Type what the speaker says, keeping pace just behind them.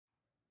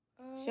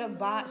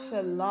Shabbat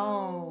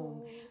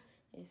Shalom.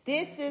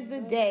 This is the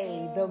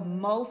day the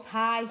Most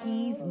High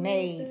He's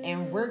made,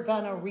 and we're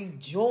going to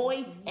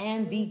rejoice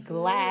and be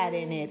glad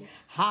in it.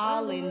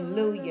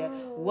 Hallelujah.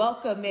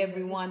 Welcome,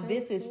 everyone.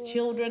 This is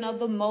Children of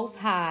the Most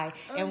High,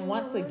 and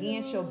once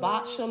again,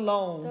 Shabbat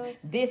Shalom.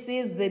 This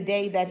is the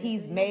day that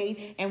He's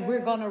made, and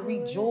we're going to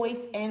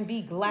rejoice and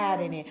be glad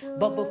in it.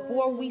 But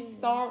before we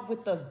start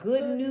with the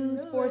good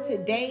news for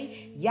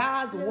today,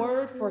 Yah's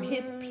word for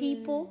His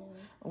people,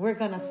 we're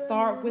going to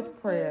start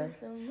with prayer,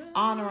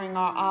 honoring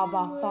our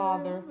Abba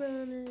Father,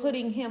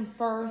 putting Him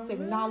first,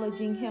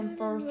 acknowledging Him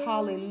first.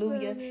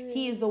 Hallelujah.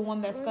 He is the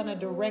one that's going to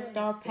direct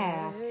our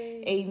path.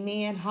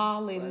 Amen.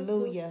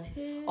 Hallelujah.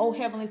 Oh,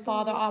 Heavenly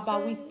Father,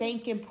 Abba, we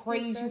thank and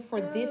praise You for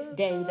this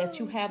day that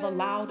You have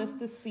allowed us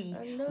to see.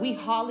 We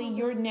holly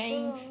Your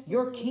name,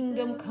 Your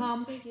kingdom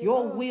come,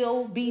 Your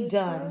will be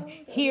done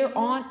here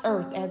on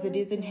earth as it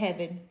is in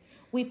heaven.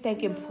 We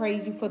thank and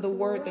praise You for the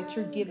word that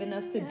You're giving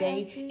us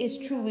today. It's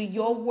truly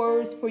Your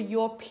words for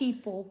Your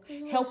people.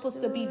 Help us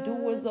to be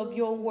doers of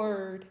Your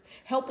word.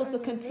 Help us to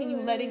continue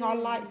letting our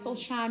light so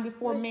shine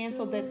before man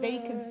so that they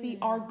can see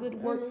our good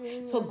works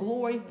to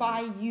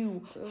glorify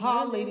You.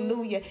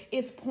 Hallelujah.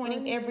 It's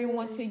pointing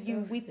everyone to You.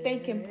 We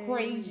thank and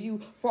praise You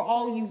for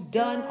all You've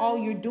done, all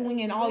You're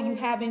doing, and all You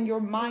have in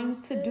Your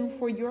mind to do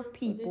for Your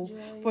people.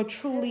 For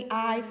truly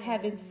eyes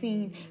haven't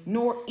seen,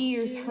 nor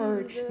ears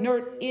heard,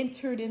 nor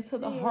entered into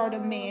the heart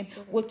of man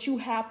what You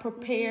have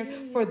prepared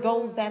for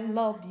those that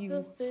love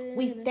You.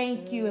 We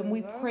thank You and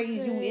we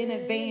praise You in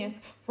advance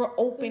for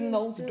opening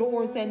those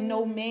doors that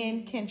no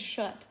man can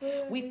shut.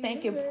 We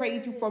thank and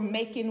praise You for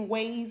making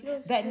ways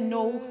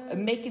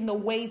making the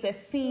ways that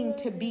seem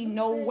to be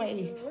no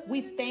way. We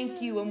thank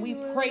You and we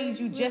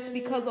praise You just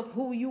because of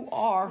who You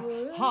are.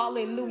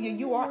 Hallelujah.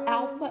 You are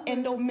Alpha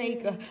and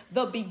Omega,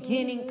 the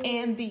beginning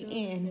and the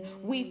end.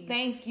 We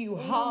thank You.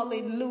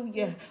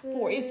 Hallelujah.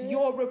 For it's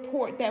Your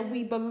report that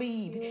we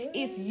believe.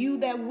 It's You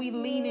that we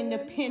lean and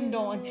depend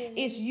on.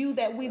 It's You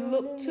that we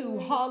look to.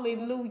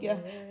 Hallelujah.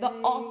 The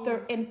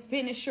author and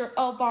finisher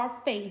of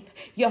our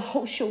faith,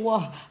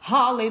 Yehoshua.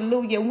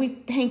 Hallelujah. We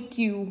thank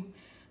You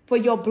for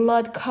Your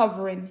blood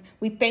covering.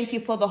 We thank You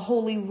for the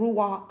Holy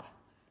Ruach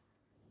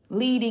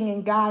leading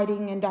and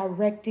guiding and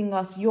directing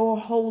us. Your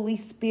Holy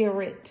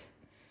Spirit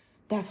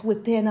that's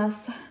within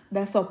us,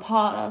 that's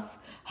upon us.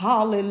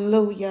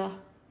 Hallelujah.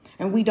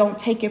 And we don't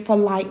take it for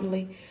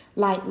lightly.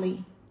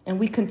 And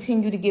we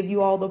continue to give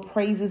You all the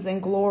praises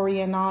and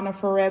glory and honor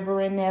forever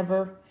and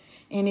ever.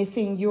 And it's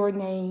in Your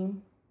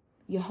name,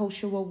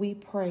 Yehoshua, we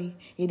pray.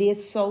 It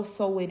is so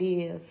it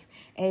is.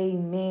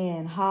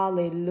 Amen.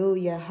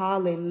 Hallelujah.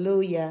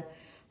 Hallelujah.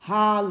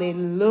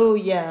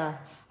 Hallelujah.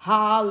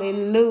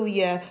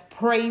 Hallelujah.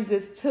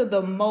 Praises to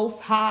the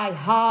Most High.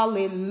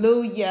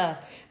 Hallelujah.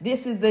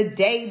 This is the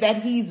day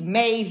that He's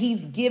made.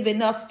 He's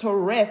given us to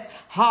rest.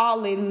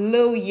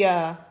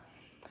 Hallelujah.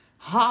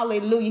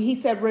 Hallelujah. He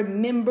said,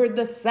 remember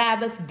the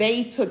Sabbath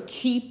day to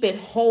keep it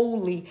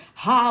holy.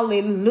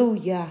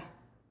 Hallelujah.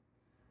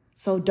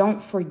 So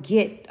don't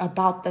forget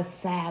about the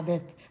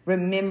Sabbath.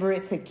 Remember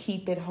it to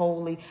keep it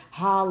holy.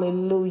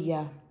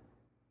 Hallelujah.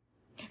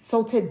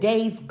 So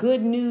today's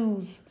good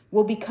news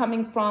will be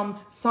coming from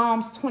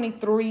Psalms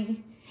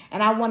 23.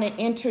 And I want to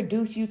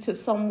introduce you to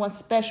someone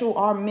special,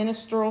 our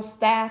ministerial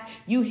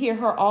staff. You hear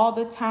her all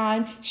the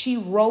time. She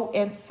wrote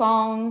and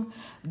sung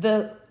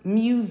the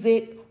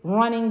music,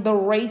 Running the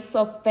Race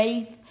of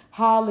Faith.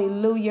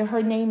 Hallelujah.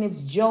 Her name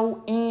is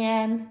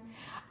Joanne.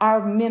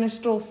 Our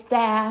ministerial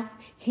staff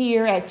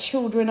here at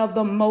Children of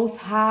the Most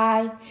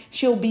High.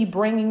 She'll be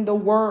bringing the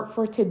word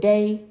for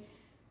today.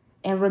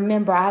 And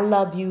remember, I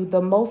love you.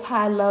 The Most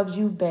High loves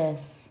you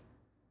best.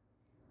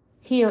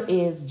 Here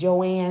is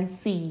Joanne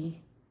C.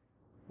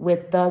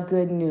 with the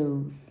good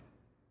news.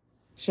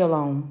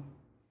 Shalom.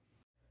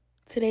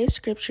 Today's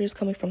scripture is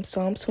coming from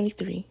Psalms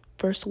 23,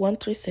 verse 1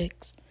 through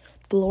 6.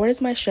 The Lord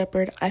is my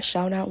shepherd, I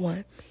shall not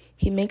want.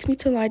 He makes me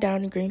to lie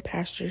down in green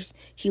pastures.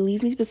 He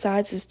leads me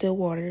beside the still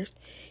waters.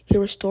 He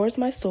restores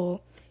my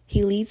soul.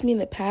 He leads me in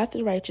the path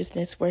of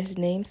righteousness for His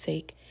name's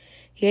sake.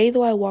 Yea,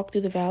 though I walk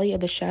through the valley of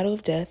the shadow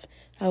of death,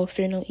 I will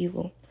fear no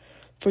evil.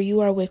 For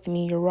You are with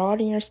me, Your rod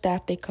and Your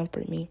staff, they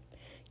comfort me.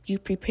 You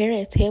prepare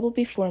a table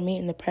before me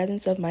in the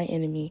presence of my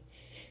enemy.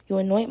 You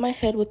anoint my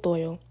head with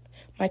oil.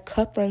 My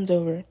cup runs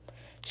over.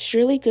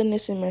 Surely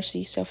goodness and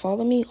mercy shall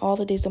follow me all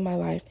the days of my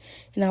life,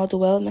 and I will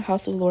dwell in the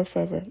house of the Lord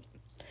forever.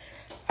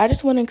 I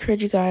just want to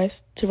encourage you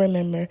guys to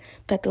remember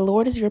that the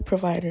Lord is your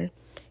provider.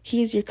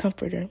 He is your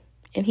comforter,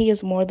 and He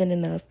is more than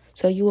enough,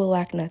 so you will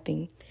lack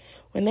nothing.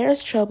 When there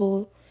is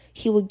trouble,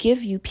 He will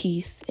give you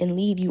peace and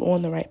lead you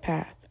on the right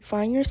path. If you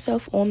find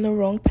yourself on the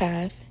wrong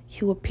path,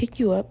 He will pick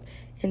you up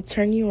and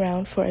turn you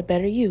around for a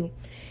better you.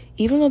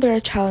 Even though there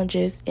are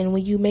challenges and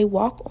when you may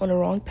walk on the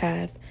wrong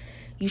path,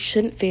 you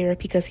shouldn't fear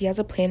because He has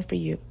a plan for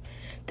you.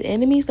 The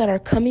enemies that are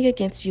coming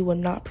against you will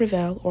not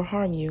prevail or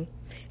harm you,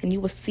 and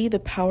you will see the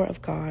power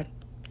of God.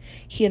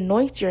 He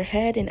anoints your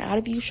head, and out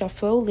of you shall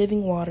flow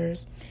living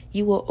waters.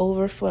 You will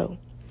overflow.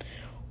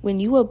 When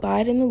you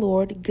abide in the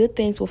Lord, good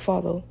things will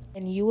follow.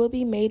 and you will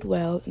be made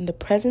well in the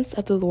presence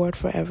of the Lord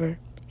forever.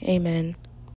 Amen.